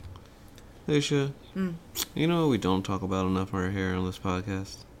Aisha, you know what we don't talk about enough right here on this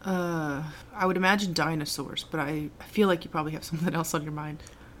podcast? I would imagine dinosaurs, but I feel like you probably have something else on your mind.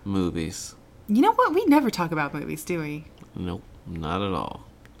 Movies. You know what? We never talk about movies, do we? Nope, not at all.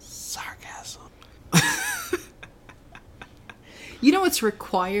 Sarcasm. You know what's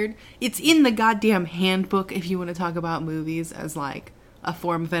required? It's in the goddamn handbook if you want to talk about movies as like a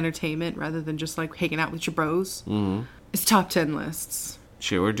form of entertainment rather than just like hanging out with your bros. Mm-hmm. It's top 10 lists.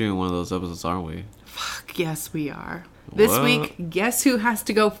 Shit, we're doing one of those episodes, aren't we? Fuck, yes we are. This What? week, guess who has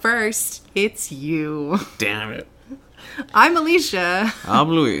to go first? It's you. Damn it. I'm Alicia. I'm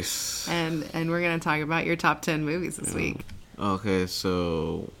Luis. And we're going to talk about your top 10 movies this week. Okay,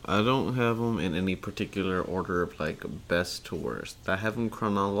 so I don't have them in any particular order of like best to worst. I have them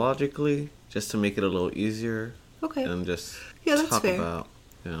chronologically just to make it a little easier. Okay. And just Yeah, that's talk fair. about,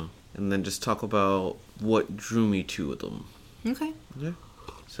 and then just talk about what drew me to them. Okay. Yeah.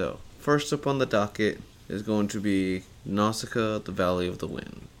 So, first up on the docket is going to be Nausicaa, The Valley of the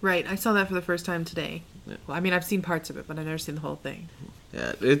Wind. Right, I saw that for the first time today. Yeah. Well, I mean, I've seen parts of it, but I've never seen the whole thing.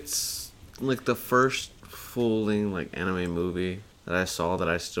 Yeah, it's like the first full-length like anime movie that I saw that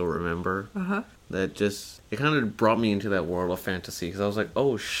I still remember. Uh-huh. That just, it kind of brought me into that world of fantasy because I was like,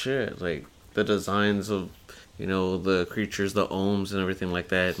 oh shit, like the designs of, the creatures, the ohms and everything like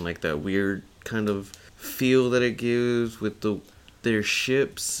that, and like that weird kind of feel that it gives with their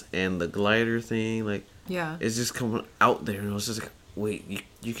ships and the glider thing, like Yeah. it's just coming out there, and I was just like, wait,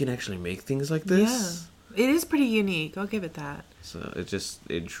 you can actually make things like this? Yeah. It is pretty unique. I'll give it that. So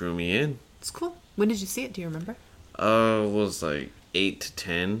it drew me in. It's cool. When did you see it? Do you remember? It was like 8 to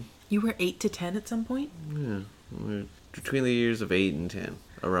 10. You were 8 to 10 at some point? Yeah, between the years of 8 and 10.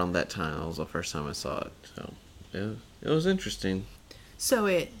 Around that time, that was the first time I saw it. So, yeah, it was interesting. So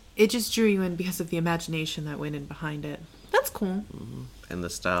it just drew you in because of the imagination that went in behind it. That's cool. And the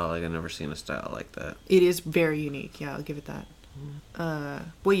style, like, I've never seen a style like that. It is very unique. Yeah, I'll give it that.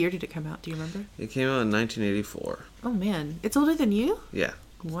 What year did it come out? Do you remember? It came out in 1984. Oh, man. It's older than you? Yeah.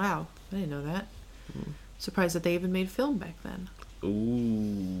 Wow. I didn't know that. Surprised that they even made film back then.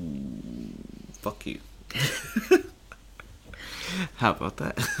 Ooh. Fuck you. How about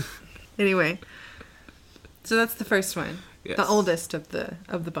that? Anyway. So that's the first one. Yes. The oldest of the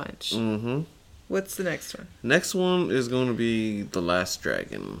bunch. Mm-hmm. What's the next one? Next one is going to be The Last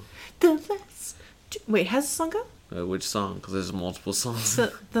Dragon. Wait, has the song go? Which song? Because there's multiple songs.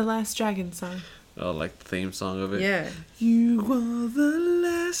 The Last Dragon song. Oh, like the theme song of it? Yeah. You are the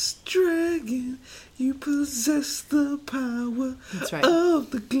last dragon. You possess the power That's right.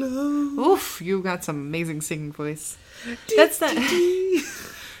 of the glow. Oof, you got some amazing singing voice. That's that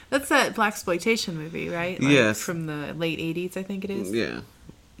blaxploitation movie, right? Like, Yes. From the late 80s, I think it is. Yeah.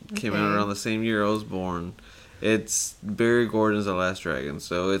 Came out Okay. around the same year I was born. It's Barry Gordon's The Last Dragon.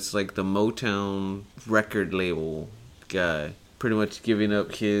 So it's like the Motown record label guy pretty much giving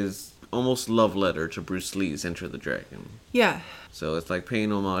up his almost love letter to Bruce Lee's Enter the Dragon. Yeah. So it's like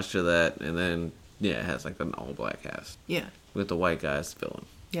paying homage to that, and then, yeah, it has like an all-black cast Yeah. with the white guy as the villain.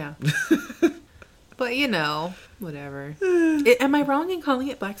 Yeah. But, whatever. Am I wrong in calling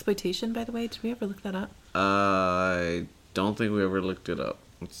it blaxploitation, by the way? Did we ever look that up? I don't think we ever looked it up,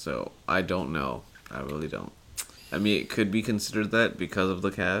 so I don't know. I really don't. I mean, it could be considered that because of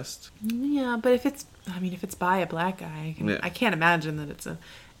the cast. Yeah, but if it's by a black guy, I can't imagine that it's a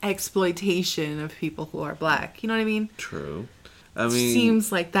exploitation of people who are black. You know what I mean? True. I mean,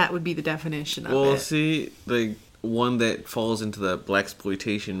 Seems like that would be the definition of well, it. see, like one that falls into the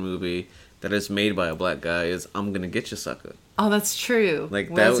blaxploitation movie that is made by a black guy is "I'm Gonna Get You, Sucker." Oh, that's true.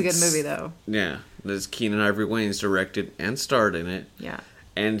 Like That's a good movie, though. Yeah, there's Keenan Ivory Wayans directed and starred in it. Yeah.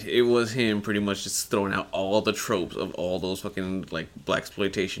 And it was him pretty much just throwing out all the tropes of all those fucking, like,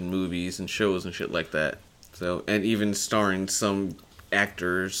 blaxploitation movies and shows and shit like that. So, and even starring some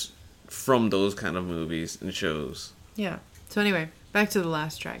actors from those kind of movies and shows. Yeah. So anyway, back to The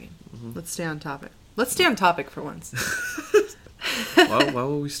Last Dragon. Let's stay on topic. Let's stay on topic for once. Why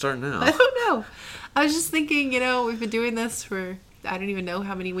would we start now? I don't know. I was just thinking, we've been doing this for, I don't even know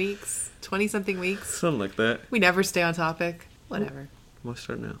how many weeks. 20-something weeks. Something like that. We never stay on topic. Whatever. Why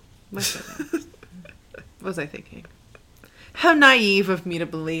start now? What was I thinking? How naive of me to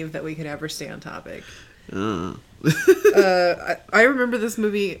believe that we could ever stay on topic. I remember this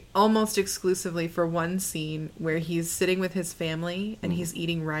movie almost exclusively for one scene where he's sitting with his family and he's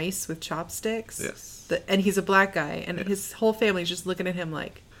eating rice with chopsticks. Yes. And he's a black guy, and his whole family's just looking at him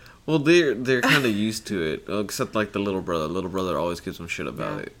like... Well, they're kind of used to it, except like the little brother. Little brother always gives them shit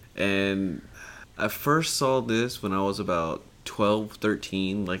about it. And I first saw this when I was about 12,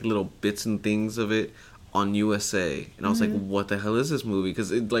 13, like little bits and things of it on USA, and I was like, "What the hell is this movie?"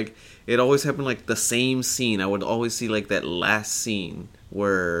 Because it always happened like the same scene. I would always see like that last scene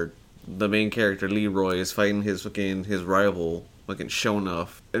where the main character Leroy is fighting his rival fucking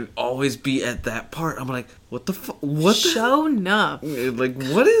Shonuff, and always be at that part. I'm like, what the fuck? What the Show enough. like?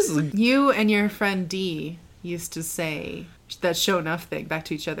 What is You and your friend D used to say that show enough thing back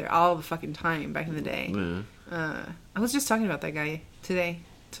to each other all the fucking time back in the day. Yeah. I was just talking about that guy today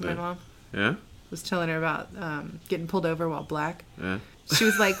to my mom. Yeah. Was telling her about getting pulled over while black. Yeah. She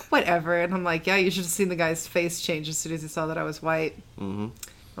was like, whatever. And I'm like, yeah, you should have seen the guy's face change as soon as he saw that I was white. Mm-hmm.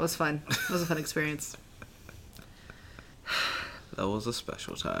 That was fun. It was a fun experience. That was a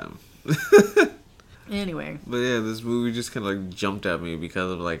special time. Anyway. But yeah, this movie just kind of like jumped at me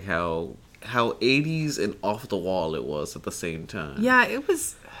because of like how 80s and off the wall it was at the same time. Yeah,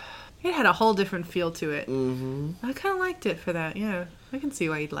 it had a whole different feel to it. Mm-hmm. I kind of liked it for that, yeah. I can see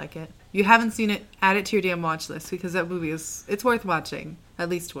why you'd like it. You haven't seen it, add it to your damn watch list because that movie it's worth watching at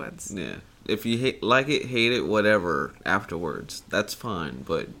least once. Yeah. If you hate it, whatever, afterwards, that's fine.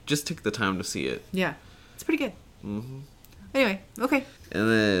 But just take the time to see it. Yeah, it's pretty good. Mm-hmm. Anyway, okay. And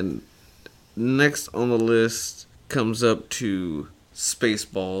then next on the list comes up to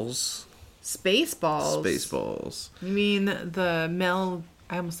Spaceballs. Spaceballs? Spaceballs. You mean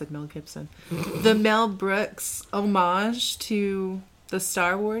I almost said Mel Gibson. The Mel Brooks homage to the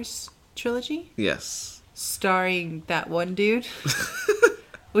Star Wars trilogy? Yes. Starring that one dude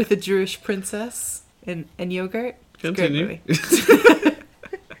with a Jewish princess and yogurt. Continue. Great movie.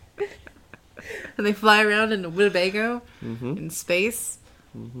 And they fly around in a Winnebago in space.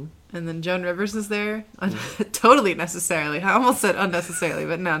 Mm-hmm. And then Joan Rivers is there. Totally necessarily. I almost said unnecessarily,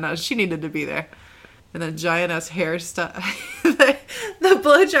 but no, she needed to be there. And then giant ass hairstyle. the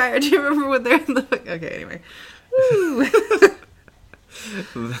blow dryer. Do you remember when they're in the... Okay, anyway. Woo.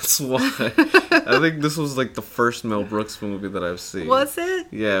 That's why. I think this was like the first Mel Brooks movie that I've seen. Was it?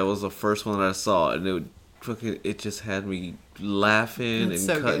 Yeah, it was the first one that I saw, and it just had me laughing That's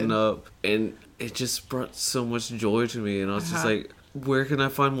and so cutting good. up, and it just brought so much joy to me, and I was just like, where can I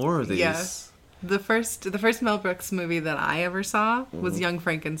find more of these? Yeah. The first Mel Brooks movie that I ever saw was Young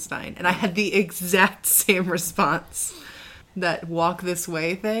Frankenstein, and I had the exact same response. That Walk This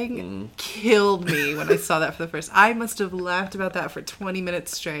Way thing killed me when I saw that for the first. I must have laughed about that for 20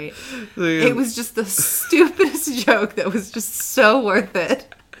 minutes straight. It was just the stupidest joke that was just so worth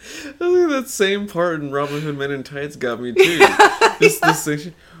it. I think that same part in Robin Hood Men in Tights got me too. This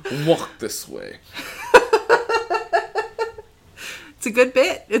section, walk this way. It's a good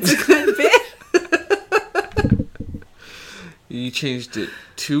bit. It's a good bit. You changed it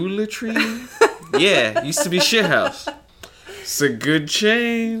to latrine? Yeah, used to be shithouse. It's a good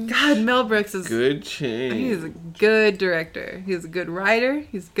change. God, Mel Brooks is good change. He's a good director. He's a good writer.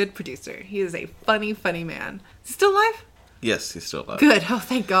 He's a good producer. He is a funny, funny man. Is he still alive? Yes, he's still alive. Good. Oh,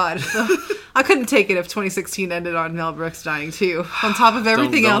 thank God. I couldn't take it if 2016 ended on Mel Brooks dying too. On top of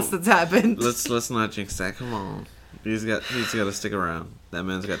everything else that's happened. Let's not jinx that. Come on. He's got to stick around. That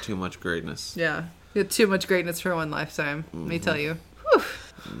man's got too much greatness. Yeah. He had too much greatness for one lifetime. Let me tell you. Whew.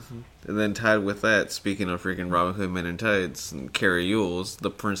 Mm-hmm. And then tied with that, speaking of freaking Robin Hood Men in Tights and Carrie Ewell's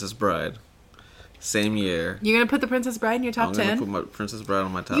The Princess Bride. Same year. You're going to put The Princess Bride in your top 10? I'm going to put my Princess Bride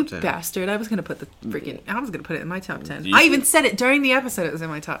on my top 10. You bastard. I was going to put it in my top 10. I even said it during the episode it was in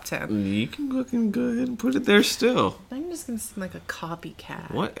my top 10. You can fucking go ahead and put it there still. I'm just going to seem like a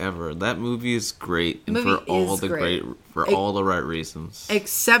copycat. Whatever. That movie is great. And Movie for all is the great. all the right reasons.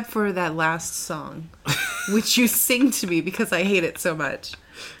 Except for that last song, which you sing to me because I hate it so much.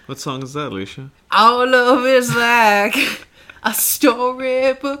 What song is that, Alicia? All of it's like a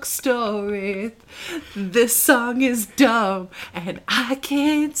storybook story. This song is dumb and I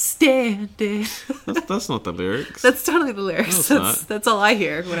can't stand it. That's not the lyrics. That's totally the lyrics. No, That's all I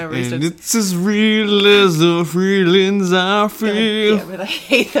hear whenever he and starts. it's as real as the feelings I feel. Yeah, but I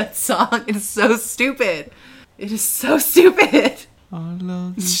hate that song. It's so stupid. It is so stupid.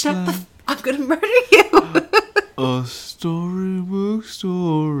 Shut the I'm gonna murder you. A storybook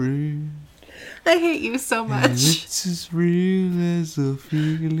story. I hate you so much. And it's as real as the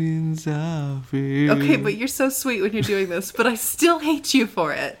feelings I feel. Okay, but you're so sweet when you're doing this, but I still hate you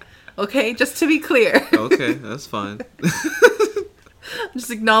for it. Okay, just to be clear. Okay, that's fine. I'm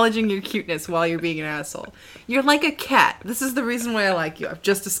just acknowledging your cuteness while you're being an asshole. You're like a cat. This is the reason why I like you. I've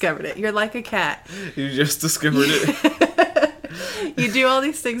just discovered it. You're like a cat. You just discovered it. You do all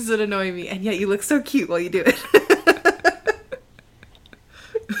these things that annoy me, and yet you look so cute while you do it.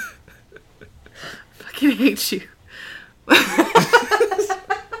 Fucking hate you.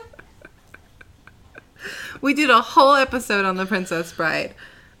 We did a whole episode on The Princess Bride.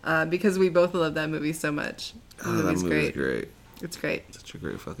 because we both love that movie so much. The movie's that movie's great. It's great. Such a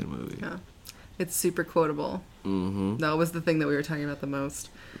great fucking movie. Yeah. It's super quotable. Mm-hmm. That was the thing that we were talking about the most.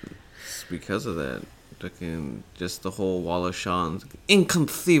 It's because of that. Fucking just the whole Wallace Shawn's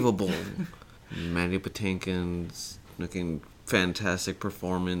inconceivable. Mandy Patinkin's looking fantastic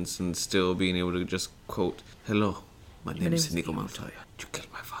performance and still being able to just quote, "Hello, my name is Inigo Montoya. You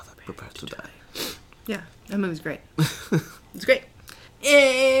killed my father. Prepare to die." Yeah, that movie's great. It's great.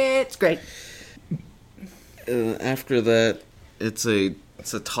 It's great. After that, it's a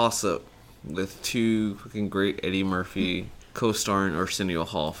toss-up with two fucking great Eddie Murphy co-starring Arsenio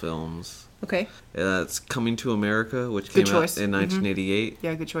Hall films. Okay. It's Coming to America, which came out in 1988.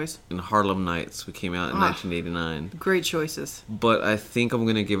 Yeah, good choice. And Harlem Nights, which came out in 1989. Great choices. But I think I'm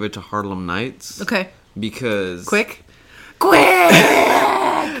going to give it to Harlem Nights. Okay. Because... Quick!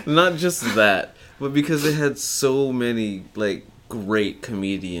 Not just that, but because it had so many, like, great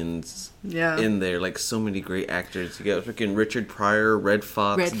comedians in there. Like, so many great actors. You got freaking Richard Pryor, Red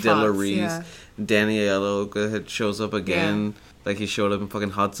Fox, Della Reese, Danny Aiello shows up again. Yeah. Like, he showed up in fucking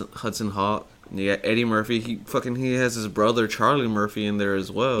Hudson Hawk. You got Eddie Murphy. He has his brother, Charlie Murphy, in there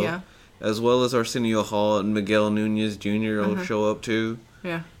as well. Yeah. As well as Arsenio Hall and Miguel Nunez Jr. will show up, too.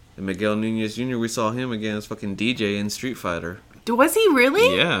 Yeah. And Miguel Nunez Jr., we saw him again as fucking DJ in Street Fighter. Was he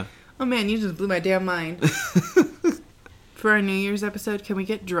really? Yeah. Oh, man, you just blew my damn mind. For our New Year's episode, can we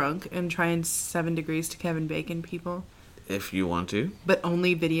get drunk and try and 7 Degrees to Kevin Bacon people? If you want to. But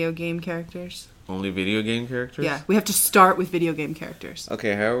only video game characters? Only video game characters? Yeah, we have to start with video game characters.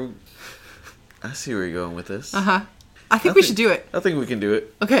 Okay, I see where you're going with this. Uh-huh. I think we should do it. I think we can do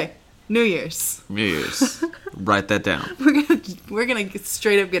it. Okay, New Year's. New Year's. Write that down. We're gonna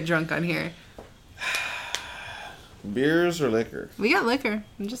straight up get drunk on here. Beers or liquor? We got liquor.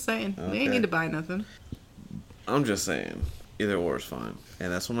 I'm just saying. Okay. We ain't need to buy nothing. I'm just saying. Either or is fine.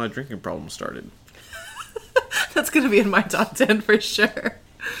 And that's when my drinking problem started. That's gonna be in my top 10 for sure.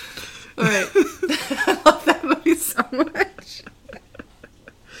 Alright. I love that movie so much.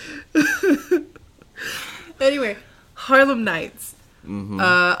 Anyway, Harlem Nights.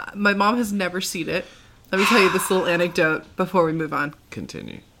 Mm-hmm. My mom has never seen it. Let me tell you this little anecdote before we move on.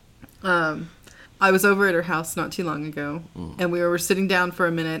 Continue. I was over at her house not too long ago, and we were sitting down for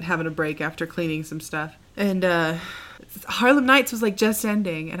a minute, having a break after cleaning some stuff. And Harlem Nights was like just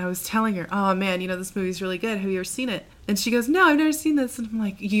ending, and I was telling her, "Oh man, this movie's really good. Have you ever seen it?" And she goes, "No, I've never seen this." And I'm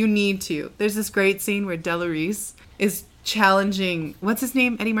like, "You need to." There's this great scene where Della Reese is challenging, what's his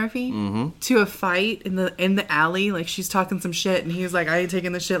name, Eddie Murphy, to a fight in the alley. Like, she's talking some shit, and he's like, "I ain't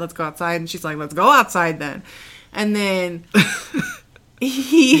taking this shit. Let's go outside." And she's like, "Let's go outside then." And then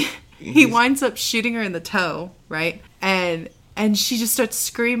he winds up shooting her in the toe, right? And she just starts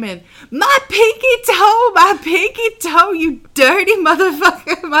screaming, "My pinky toe, you dirty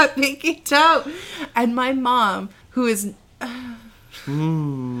motherfucker, my pinky toe." And my mom, who is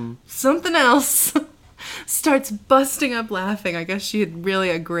something else, starts busting up laughing. I guess she had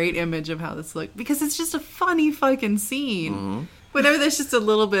really a great image of how this looked, because it's just a funny fucking scene. Whenever there's just a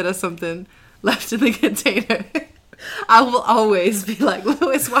little bit of something left in the container, I will always be like,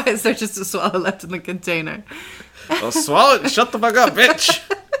 "Louis, why is there just a swallow left in the container?" Well, swallow it. Shut the fuck up, bitch.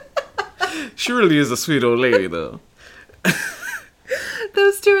 She really is a sweet old lady, though.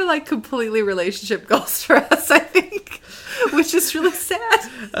 Those two are like completely relationship goals for us, I think. Which is really sad.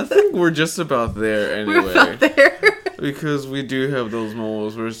 I think we're just about there anyway. We're about there. Because we do have those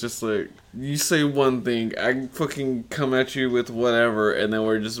moments where it's just like, you say one thing, I fucking come at you with whatever, and then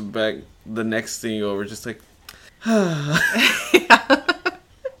we're just back the next thing over, just like, yeah.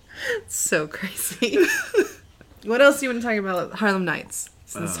 So crazy. What else do you want to talk about? Harlem Nights.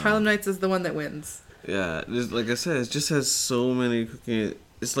 Since Harlem Nights is the one that wins. Yeah, like I said, it just has so many.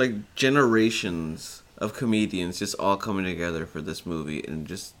 It's like generations of comedians just all coming together for this movie, and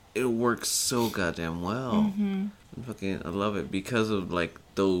just it works so goddamn well. I love it because of like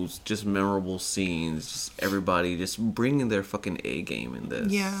those just memorable scenes. Just everybody just bringing their fucking A game in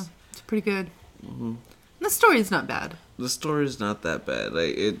this. Yeah, it's pretty good. The story's not bad. The story's not that bad.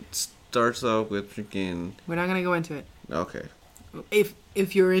 Like, it starts off with freaking... We're not gonna go into it. Okay.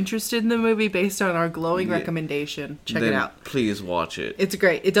 If you're interested in the movie based on our glowing recommendation, check it out. Please watch it. It's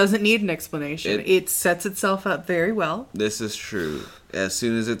great. It doesn't need an explanation. It sets itself up very well. This is true. As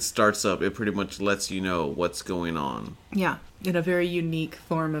soon as it starts up, it pretty much lets you know what's going on. Yeah. In a very unique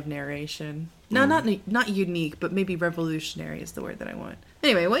form of narration. No, not unique, but maybe revolutionary is the word that I want.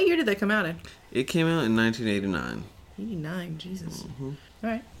 Anyway, what year did that come out in? It came out in 1989. 89, Jesus. All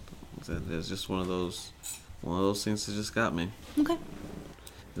right. It's just one of those things that just got me. Okay.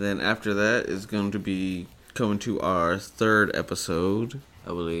 Then after that is going to be coming to our third episode, I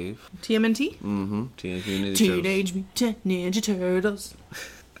believe. TMNT? Mm-hmm. Teenage Mutant Ninja Turtles.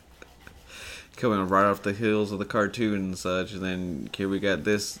 Coming right off the heels of the cartoon and such, and then here we got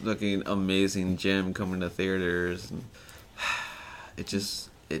this looking amazing gem coming to theaters. And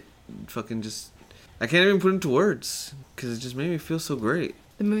it fucking just, I can't even put into words because it just made me feel so great.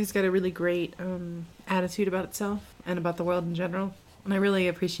 The movie's got a really great attitude about itself and about the world in general, and I really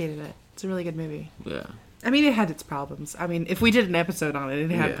appreciated it. It's a really good movie. Yeah. I mean, it had its problems. I mean, if we did an episode on it,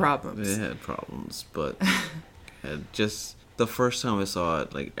 it had problems. It had problems, but just the first time I saw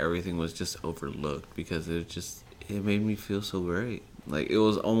it, like, everything was just overlooked because it made me feel so great. Like, it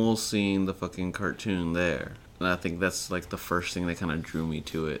was almost seeing the fucking cartoon there. And I think that's, like, the first thing that kind of drew me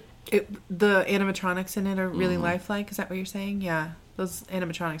to it. The animatronics in it are really lifelike. Is that what you're saying? Yeah. Those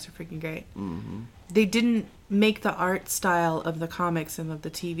animatronics are freaking great. Mm-hmm. They didn't make the art style of the comics and of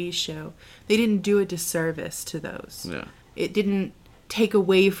the TV show. They didn't do a disservice to those. Yeah. It didn't take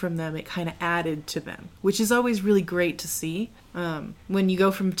away from them. It kind of added to them, which is always really great to see. When you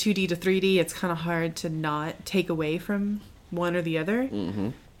go from 2D to 3D, it's kind of hard to not take away from one or the other. Mm-hmm.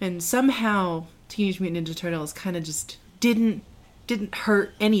 And somehow Teenage Mutant Ninja Turtles kind of just didn't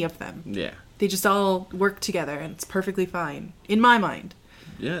hurt any of them. Yeah. They just all work together, and it's perfectly fine. In my mind.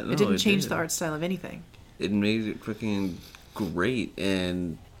 Yeah, no, it didn't change the art style of anything. It made it freaking great,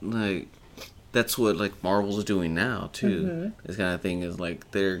 and, like, that's what, like, Marvel's doing now, too. Mm-hmm. This kind of thing is, like,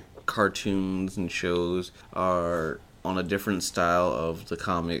 their cartoons and shows are on a different style of the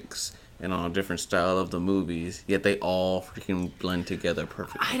comics and on a different style of the movies, yet they all freaking blend together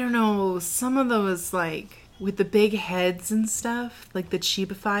perfectly. I don't know, some of those, like, with the big heads and stuff, like the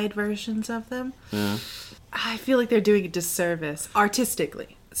cheapified versions of them, Yeah. I feel like they're doing a disservice,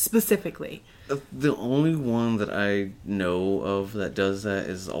 artistically, specifically. The only one that I know of that does that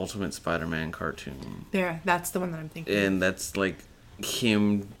is Ultimate Spider-Man cartoon. That's the one that I'm thinking. And that's, like,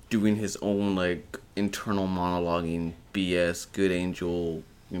 him doing his own, like, internal monologuing BS, good angel,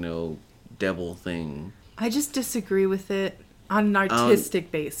 devil thing. I just disagree with it on an artistic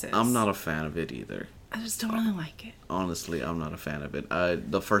basis. I'm not a fan of it either. I just don't really like it. Honestly, I'm not a fan of it.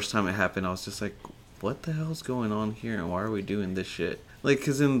 The first time it happened, I was just like, what the hell's going on here, and why are we doing this shit? Like,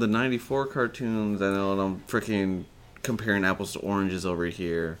 because in the 94 cartoons, I know I'm freaking comparing apples to oranges over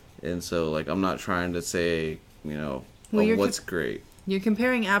here, and so, like, I'm not trying to say, what's great. You're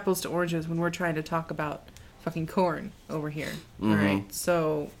comparing apples to oranges when we're trying to talk about fucking corn over here. Mm-hmm. Alright,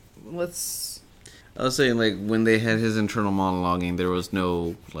 so let's... I was saying, like, when they had his internal monologuing, there was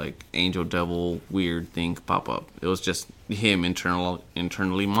no, like, angel devil weird thing pop up. It was just him internally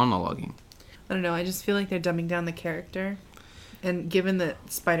monologuing. I don't know, I just feel like they're dumbing down the character. And given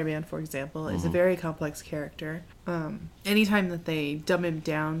that Spider-Man, for example, is a very complex character, anytime that they dumb him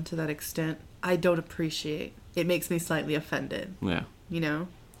down to that extent, I don't appreciate. It makes me slightly offended. Yeah.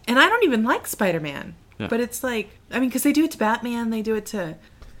 And I don't even like Spider-Man. Yeah. But it's like, because they do it to Batman, they do it to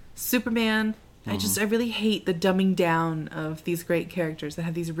Superman. I really hate the dumbing down of these great characters that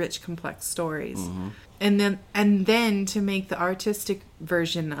have these rich, complex stories. Mm-hmm. And then to make the artistic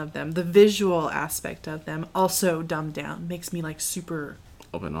version of them, the visual aspect of them, also dumbed down, makes me, like, super...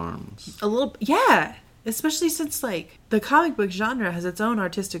 open arms. A little... Yeah! Especially since, like, the comic book genre has its own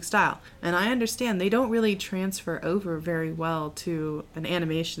artistic style. And I understand they don't really transfer over very well to an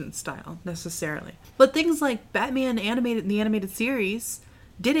animation style, necessarily. But things like Batman the animated series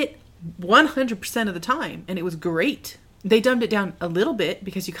did it 100% of the time, and it was great. They dumbed it down a little bit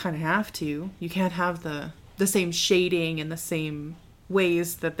because you kind of have to. You can't have the same shading and the same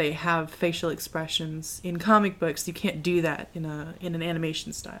ways that they have facial expressions in comic books. You can't do that in an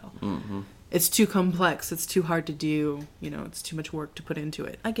animation style. Mm-hmm. It's too complex. It's too hard to do. It's too much work to put into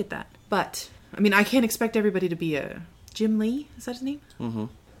it. I get that. But, I can't expect everybody to be a... Jim Lee? Is that his name? Mm-hmm.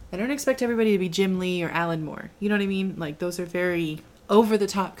 I don't expect everybody to be Jim Lee or Alan Moore. You know what I mean? Like, those are very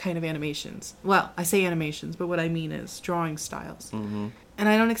over-the-top kind of animations. Well, I say animations, but what I mean is drawing styles. Mm-hmm. And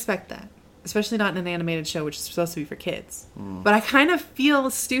I don't expect that. Especially not in an animated show, which is supposed to be for kids. Mm. But I kind of feel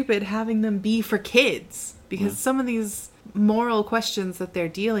stupid having them be for kids. Because some of these moral questions that they're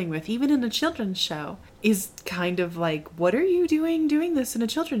dealing with, even in a children's show, is kind of like, what are you doing this in a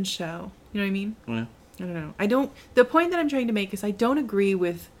children's show? You know what I mean? Yeah. I don't know. The point that I'm trying to make is I don't agree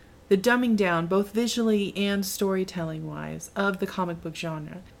with the dumbing down, both visually and storytelling-wise, of the comic book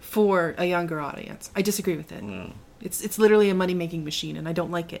genre for a younger audience. I disagree with it. Yeah. It's literally a money-making machine, and I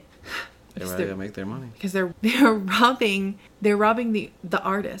don't like it. They gotta make their money. Because they're robbing the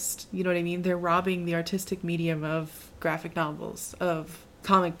artist. You know what I mean? They're robbing the artistic medium of graphic novels, of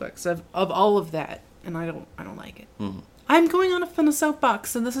comic books, of all of that, and I don't like it. Mm-hmm. I'm going on a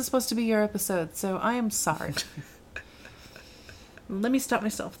soapbox, and this is supposed to be your episode, so I am sorry. Let me stop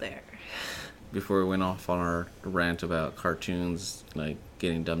myself there. Before we went off on our rant about cartoons, like,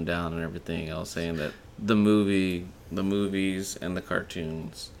 getting dumbed down and everything, I was saying that the movies and the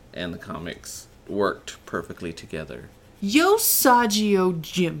cartoons and the comics worked perfectly together. Yo Sagio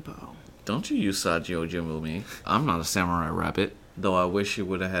Jimbo. Don't you Usagi Jimbo me. I'm not a samurai rabbit, though I wish you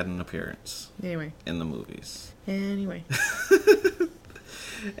would have had an appearance. Anyway. In the movies. Anyway,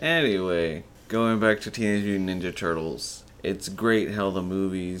 going back to Teenage Mutant Ninja Turtles, it's great how the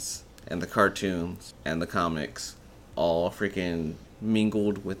movies and the cartoons and the comics all freaking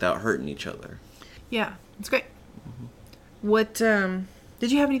mingled without hurting each other. Yeah, it's great. Mm-hmm. What,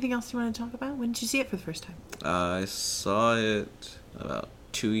 did you have anything else you want to talk about? When did you see it for the first time? I saw it about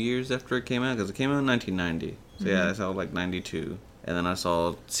 2 years after it came out, because it came out in 1990. So yeah, I saw it like 92. And then I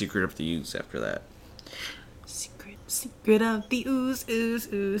saw Secret of the Ooze after that. Secret of the ooze.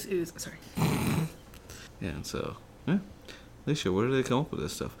 Sorry. Yeah, and so, yeah. Alicia, where did they come up with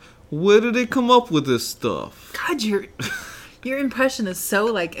this stuff? Where did they come up with this stuff? God, your impression is so,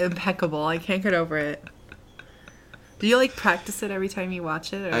 like, impeccable. I can't get over it. Do you, like, practice it every time you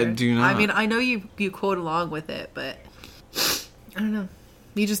watch it? Or? I do not. I mean, I know you quote along with it, but I don't know.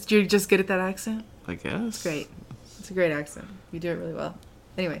 You're just good at that accent? I guess. It's great. It's a great accent. You do it really well.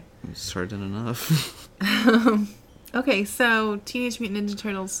 Anyway. It's hard enough. Okay, so Teenage Mutant Ninja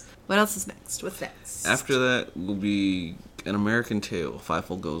Turtles. What else is next? What's next? After that will be An American Tail,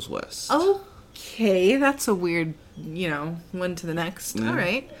 Fievel Goes West. Okay, that's a weird, one to the next. Yeah. All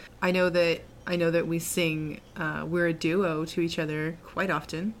right. I know that we sing We're a Duo to each other quite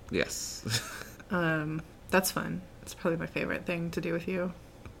often. Yes. That's fun. It's probably my favorite thing to do with you.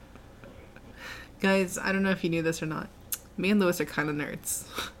 Guys, I don't know if you knew this or not. Me and Lewis are kind of nerds.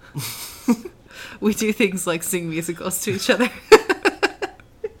 We do things like sing musicals to each other.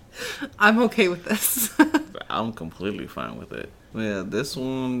 I'm okay with this. I'm completely fine with it. Yeah, this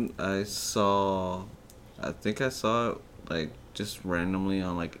one I think I saw it like just randomly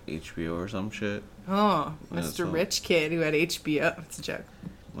on like HBO or some shit. Oh, Mr. Rich Kid who had HBO. It's a joke.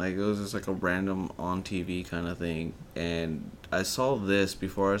 Like, it was just like a random on TV kind of thing. And I saw this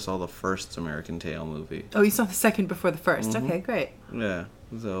before I saw the first American Tail movie. Oh, you saw the second before the first. Mm-hmm. Okay, great. Yeah,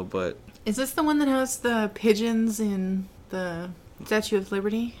 so, but... Is this the one that has the pigeons in the Statue of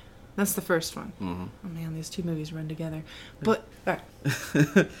Liberty? That's the first one. Mm-hmm. Oh, man, these two movies run together. But, all right.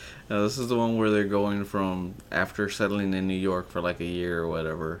 This is the one where they're going from, after settling in New York for like a year or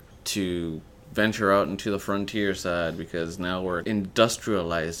whatever, to venture out into the frontier side, because now we're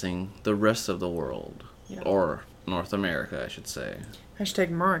industrializing the rest of the world. Yeah. Or North America, I should say.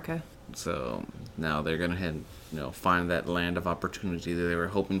 #America. So now they're going to find that land of opportunity that they were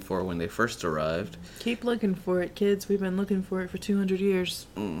hoping for when they first arrived. Keep looking for it, kids. We've been looking for it for 200 years.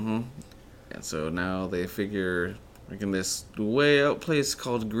 Mm-hmm. And so now they figure, like, in this way out place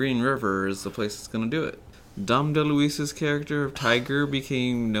called Green River is the place that's going to do it. Dom DeLuise's character of Tiger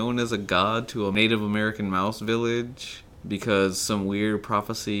became known as a god to a Native American mouse village because some weird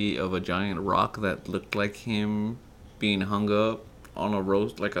prophecy of a giant rock that looked like him being hung up on a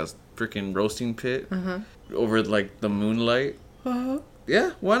freaking roasting pit over like the moonlight.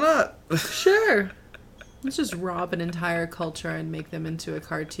 Yeah, why not? Sure. Let's just rob an entire culture and make them into a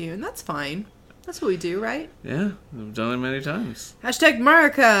cartoon. That's fine. That's what we do, right? Yeah, we've done it many times.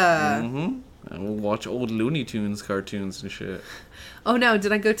 #America. Mm-hmm. And we'll watch old Looney Tunes cartoons and shit. Oh no,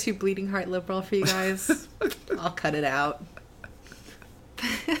 did I go too bleeding heart liberal for you guys? I'll cut it out.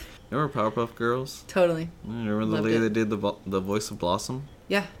 Remember Powerpuff Girls? Totally. Remember the lady that did the voice of Blossom?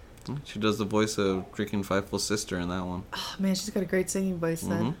 Yeah. She does the voice of freaking Fievel's sister in that one. Oh man, she's got a great singing voice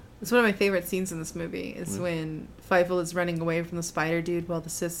then. It's one of my favorite scenes in this movie. Is when Fievel is running away from the spider dude while the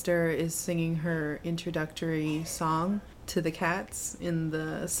sister is singing her introductory song to the cats in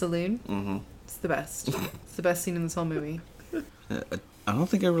the saloon. Mm-hmm. It's the best. It's the best scene in this whole movie. I don't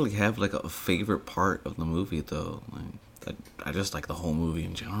think I really have like a favorite part of the movie though. Like, I just like the whole movie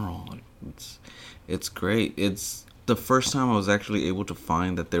in general. Like, it's great. It's the first time I was actually able to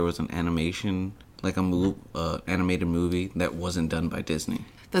find that there was an animation, like animated movie that wasn't done by Disney.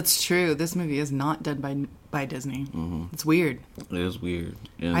 That's true. This movie is not done by Disney. Mm-hmm. It's weird. It is weird.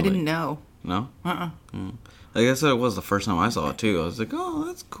 I didn't know. No? Yeah. Like I said, it was the first time I saw it too. I was like, oh,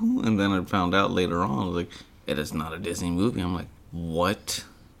 that's cool. And then I found out later on, I was like, it is not a Disney movie. I'm like, what?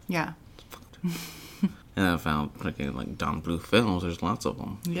 Yeah. And I found like Don Bluth films. There's lots of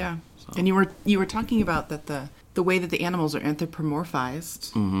them. Yeah. So. And you were talking about that the way that the animals are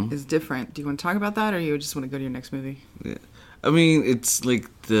anthropomorphized is different. Do you want to talk about that, or you just want to go to your next movie? Yeah. I mean, it's like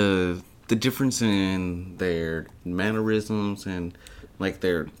the difference in their mannerisms and like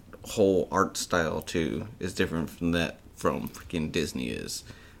their whole art style too is different from freaking Disney is.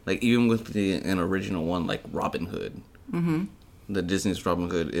 Like, even with an original one like Robin Hood. Mm-hmm. The Disney's Robin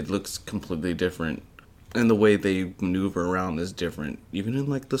Hood, it looks completely different. And the way they maneuver around is different. Even in,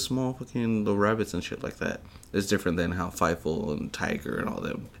 like, the small fucking the rabbits and shit like that. It's different than how Fievel and Tiger and all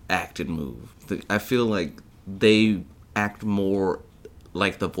them act and move. I feel like they act more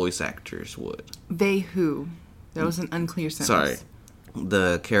like the voice actors would. They who? That was an unclear sentence. Sorry.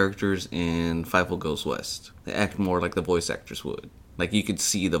 The characters in Fievel Goes West. They act more like the voice actors would. Like, you could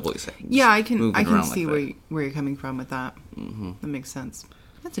see the voice actors. Yeah, I can see where you're coming from with that. Mm-hmm. That makes sense.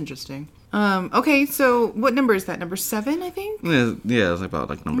 That's interesting. Okay, so what number is that? Number 7, I think? Yeah, it's about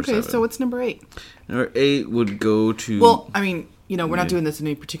like number 7. Okay, so what's number 8? Number 8 would go to... Well, I mean, we're not doing this in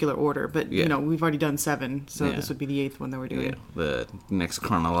any particular order, but, we've already done 7, so this would be the 8th one that we're doing. Yeah, the next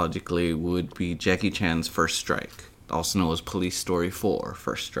chronologically would be Jackie Chan's First Strike, also known as Police Story 4,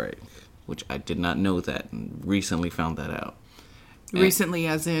 First Strike, which I did not know that and recently found that out. Recently,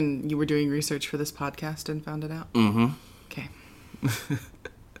 as in you were doing research for this podcast and found it out? Mm-hmm. Okay.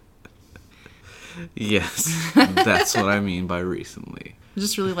 Yes, that's what I mean by recently. I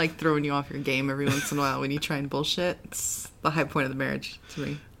just really like throwing you off your game every once in a while when you try and bullshit. It's the high point of the marriage to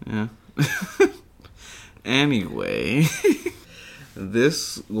me. Yeah. Anyway,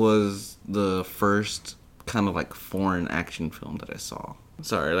 this was the first kind of like foreign action film that I saw.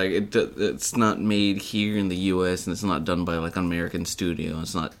 Sorry, like it's not made here in the U.S. and it's not done by like an American studio.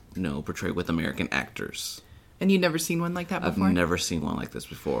 It's not portrayed with American actors. And you've never seen one like that before? I've never seen one like this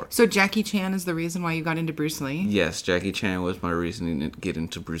before. So Jackie Chan is the reason why you got into Bruce Lee? Yes, Jackie Chan was my reason to get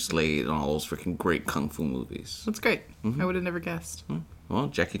into Bruce Lee and all those freaking great kung fu movies. That's great. Mm-hmm. I would have never guessed. Well,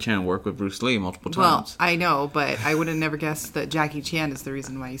 Jackie Chan worked with Bruce Lee multiple times. Well, I know, but I would have never guessed that Jackie Chan is the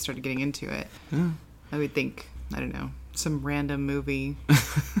reason why you started getting into it. Yeah. I would think, I don't know, some random movie. I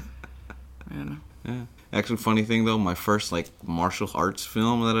don't know. Yeah. Actually, funny thing though, my first like martial arts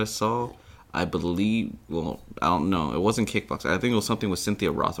film that I saw, I believe, well, I don't know, it wasn't kickboxing. I think it was something with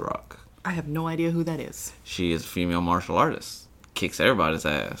Cynthia Rothrock. I have no idea who that is. She is a female martial artist. Kicks everybody's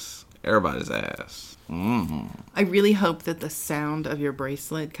ass. Everybody's ass. Mm-hmm. I really hope that the sound of your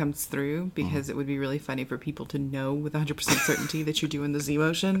bracelet comes through, because it would be really funny for people to know with 100% certainty that you're doing the Z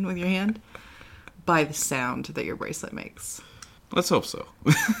motion with your hand by the sound that your bracelet makes. Let's hope so.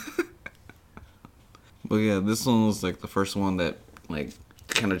 But yeah, this one was like the first one that like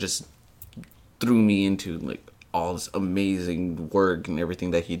kind of just threw me into like all this amazing work and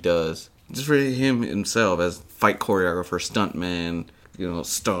everything that he does. Just for him himself as fight choreographer, stuntman,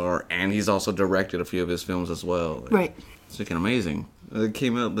 star, and he's also directed a few of his films as well. Like, right. It's freaking amazing. It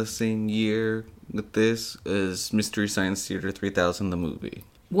came out the same year with this as Mystery Science Theater 3000, the movie.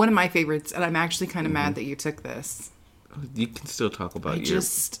 One of my favorites, and I'm actually kind of mad that you took this. You can still talk about your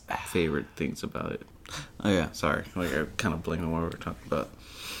favorite things about it. Oh yeah, sorry. Like, I kind of blanked on what we were talking about.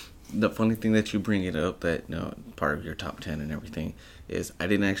 The funny thing that you bring it up, that part of your top 10 and everything, is I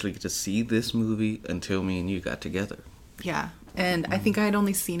didn't actually get to see this movie until me and you got together. Yeah, and I think I had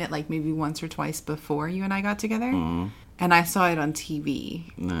only seen it like maybe once or twice before you and I got together, and I saw it on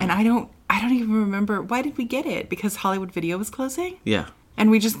TV, and I don't even remember, why did we get it? Because Hollywood Video was closing? Yeah. And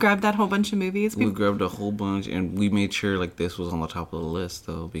we just grabbed that whole bunch of movies? We grabbed a whole bunch, and we made sure like this was on the top of the list,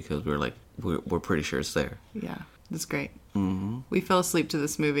 though, because we were like, we're pretty sure it's there. Yeah, it's great. Mm-hmm. We fell asleep to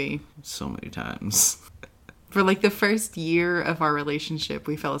this movie. So many times. For like the first year of our relationship,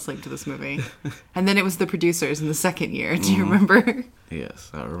 we fell asleep to this movie. And then it was the producers in the second year. Do you remember? Yes,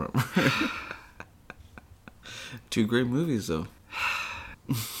 I remember. 2 great movies, though.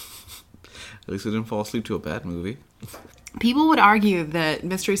 At least I didn't fall asleep to a bad movie. People would argue that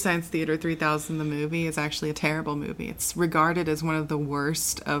Mystery Science Theater 3000, the movie, is actually a terrible movie. It's regarded as one of the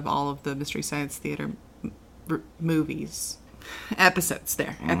worst of all of the Mystery Science Theater movies. Episodes.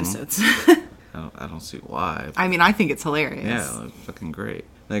 I don't see why. I mean, I think it's hilarious. Yeah, like, fucking great.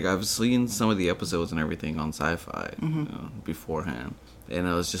 Like, I've seen some of the episodes and everything on Sci-Fi beforehand, and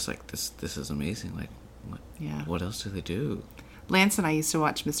I was just like, this is amazing. Like, what else do they do? Lance and I used to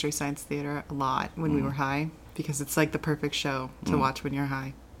watch Mystery Science Theater a lot when we were high, because it's like the perfect show to watch when you're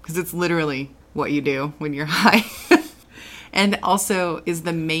high. Because it's literally what you do when you're high. And also is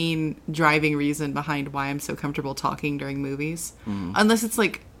the main driving reason behind why I'm so comfortable talking during movies. Unless it's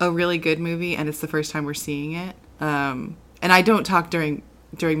like a really good movie and it's the first time we're seeing it. And I don't talk during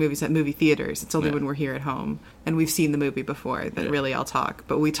movies at movie theaters. It's only when we're here at home and we've seen the movie before that really I'll talk.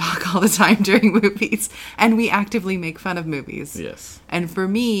 But we talk all the time during movies, and we actively make fun of movies. Yes. And for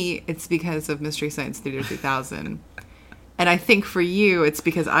me, it's because of Mystery Science Theater 3000. And I think for you, it's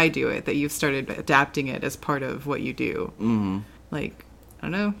because I do it, that you've started adapting it as part of what you do. Mm-hmm. Like, I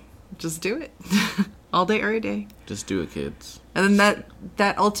don't know, just do it. All day, every day. Just do it, kids. And then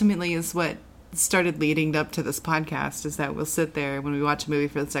that ultimately is what started leading up to this podcast, is that we'll sit there when we watch a movie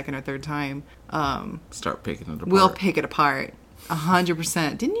for the second or third time. Start picking it apart. We'll pick it apart.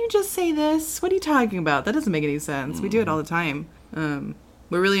 100%. Didn't you just say this? What are you talking about? That doesn't make any sense. We do it all the time.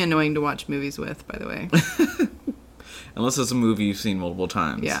 We're really annoying to watch movies with, by the way. Unless it's a movie you've seen multiple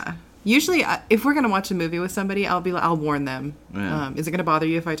times. Yeah. Usually, if we're going to watch a movie with somebody, I'll warn them. Yeah. Is it going to bother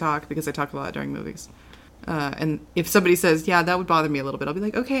you if I talk? Because I talk a lot during movies. And if somebody says, yeah, that would bother me a little bit, I'll be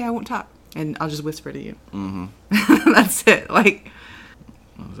like, okay, I won't talk. And I'll just whisper to you. Mm-hmm. That's it. Like,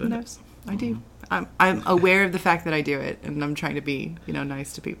 who knows? I do. I'm aware of the fact that I do it, and I'm trying to be,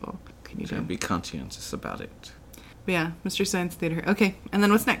 nice to people. Can you be conscientious about it. But yeah, Mr. Science Theater. Okay, and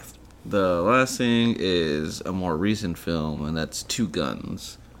then what's next? The last thing is a more recent film, and that's Two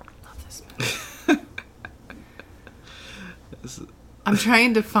Guns. Love this movie. I'm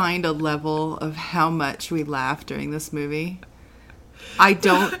trying to find a level of how much we laugh during this movie. I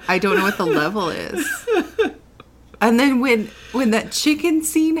don't know what the level is. And then when that chicken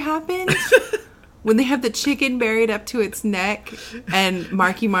scene happens, when they have the chicken buried up to its neck, and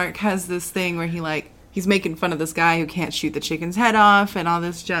Marky Mark has this thing where he's making fun of this guy who can't shoot the chicken's head off and all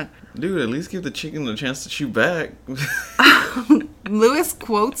this junk. Dude, at least give the chicken a chance to shoot back. Lewis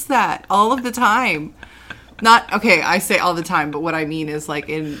quotes that all of the time. Not, okay, I say all the time, but what I mean is like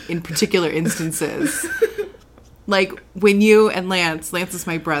in particular instances. Like when you and Lance is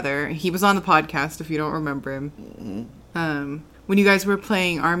my brother. He was on the podcast if you don't remember him. Mm-hmm. When you guys were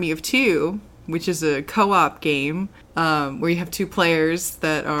playing Army of Two, which is a co-op game where you have two players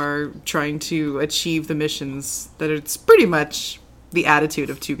that are trying to achieve the missions. That it's pretty much the attitude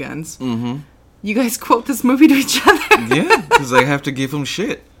of Two Guns. Mm-hmm. You guys quote this movie to each other. Yeah, because I have to give him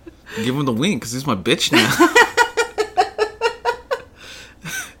shit. Give him the wink, because he's my bitch now.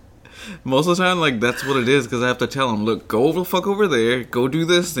 Most of the time, like, that's what it is, because I have to tell him, look, go the fuck over there, go do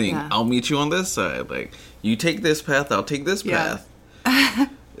this thing, yeah. I'll meet you on this side. Like, you take this path, I'll take this path. Oh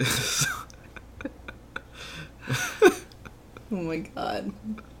my god.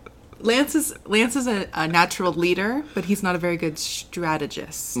 Lance is a natural leader, but he's not a very good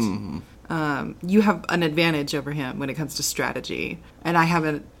strategist. Mm-hmm. You have an advantage over him when it comes to strategy, and I have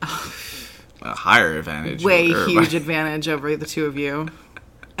a higher advantage, huge advantage over the two of you.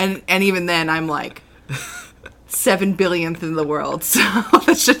 And even then, I'm like 7 billionth in the world, so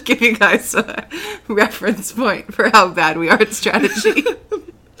that should give you guys a reference point for how bad we are at strategy.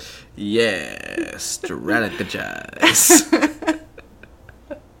 Yes, strategize.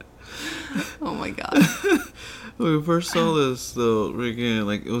 Oh my god. When we first saw this, though, again,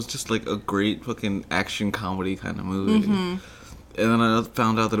 like, it was just like a great fucking action comedy kind of movie. Mm-hmm. And then I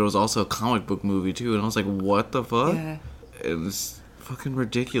found out that it was also a comic book movie, too, and I was like, what the fuck? Yeah. It was fucking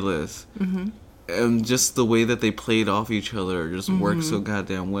ridiculous. Mm-hmm. And just the way that they played off each other just worked so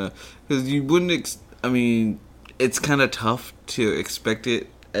goddamn well. Because you wouldn't, it's kind of tough to expect it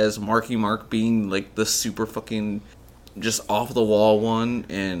as Marky Mark being, like, the super fucking just off the wall one,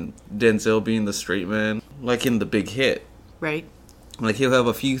 and Denzel being the straight man, like in The Big Hit. Right. Like, he'll have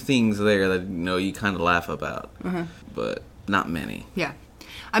a few things there that, you kind of laugh about. But not many. Yeah.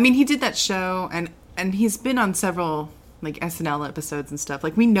 I mean, he did that show, and he's been on several, like, SNL episodes and stuff.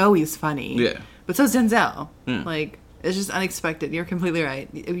 Like, we know he's funny. Yeah. But so's Denzel. Yeah. Like, it's just unexpected. You're completely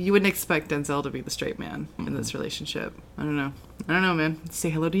right. You wouldn't expect Denzel to be the straight man in this relationship. I don't know, man. Say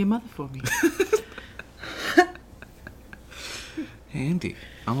hello to your mother for me. Hey, Andy,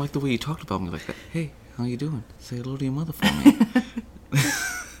 I don't like the way you talked about me like that. Hey, how you doing? Say hello to your mother for me.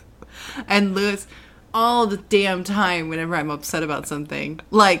 And Lewis, all the damn time whenever I'm upset about something,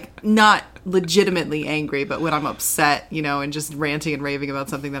 like, not legitimately angry, but when I'm upset, and just ranting and raving about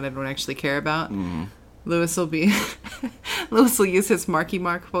something that I don't actually care about, Lewis will use his Marky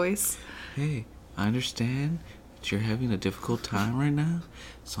Mark voice. Hey, I understand that you're having a difficult time right now,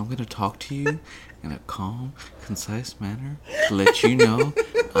 so I'm going to talk to you in a calm, concise manner to let you know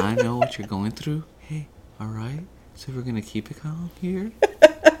I know what you're going through. Hey, alright? So we're gonna keep it calm here?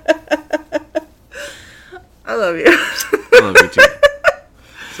 I love you. I love you too.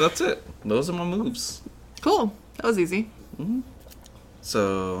 So that's it. Those are my moves. Cool. That was easy. Mm-hmm.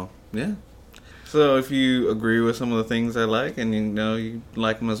 So, yeah. So if you agree with some of the things I like and you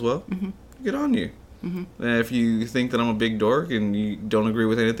like them as well, good on you. Mm-hmm. And if you think that I'm a big dork and you don't agree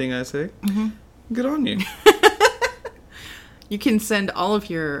with anything I say, good on you. You can send all of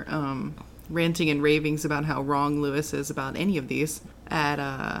your ranting and ravings about how wrong Lewis is about any of these at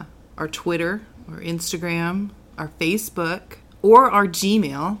our Twitter, our Instagram, our Facebook, or our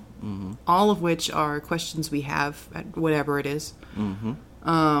Gmail, all of which are questions we have at whatever it is.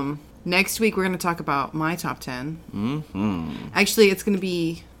 Next week, we're going to talk about my top 10. Mm-hmm. Actually, it's going to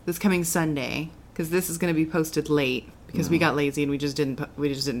be this coming Sunday, because this is going to be posted late, because we got lazy and we just didn't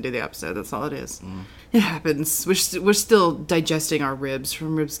do the episode. That's all it is. It happens. We're still digesting our ribs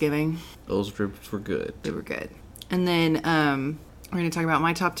from Ribsgiving. Those ribs were good. They were good. And then we're going to talk about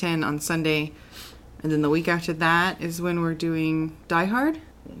my top 10 on Sunday. And then the week after that is when we're doing Die Hard.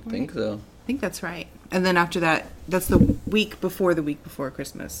 I think so. I think that's right. And then after that, that's the week before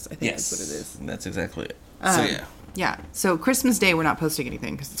Christmas. I think that's what it is. That's exactly it. So, yeah. Yeah. So Christmas Day, we're not posting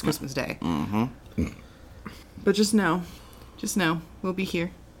anything because it's Christmas Day. Mm-hmm. But just know, we'll be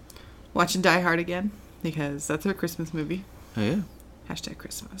here watching Die Hard again because that's our Christmas movie. Oh, yeah. Hashtag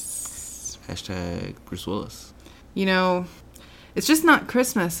Christmas. Hashtag Bruce Willis. You know, it's just not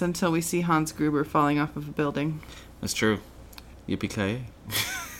Christmas until we see Hans Gruber falling off of a building. That's true. Yippee-ki-yay.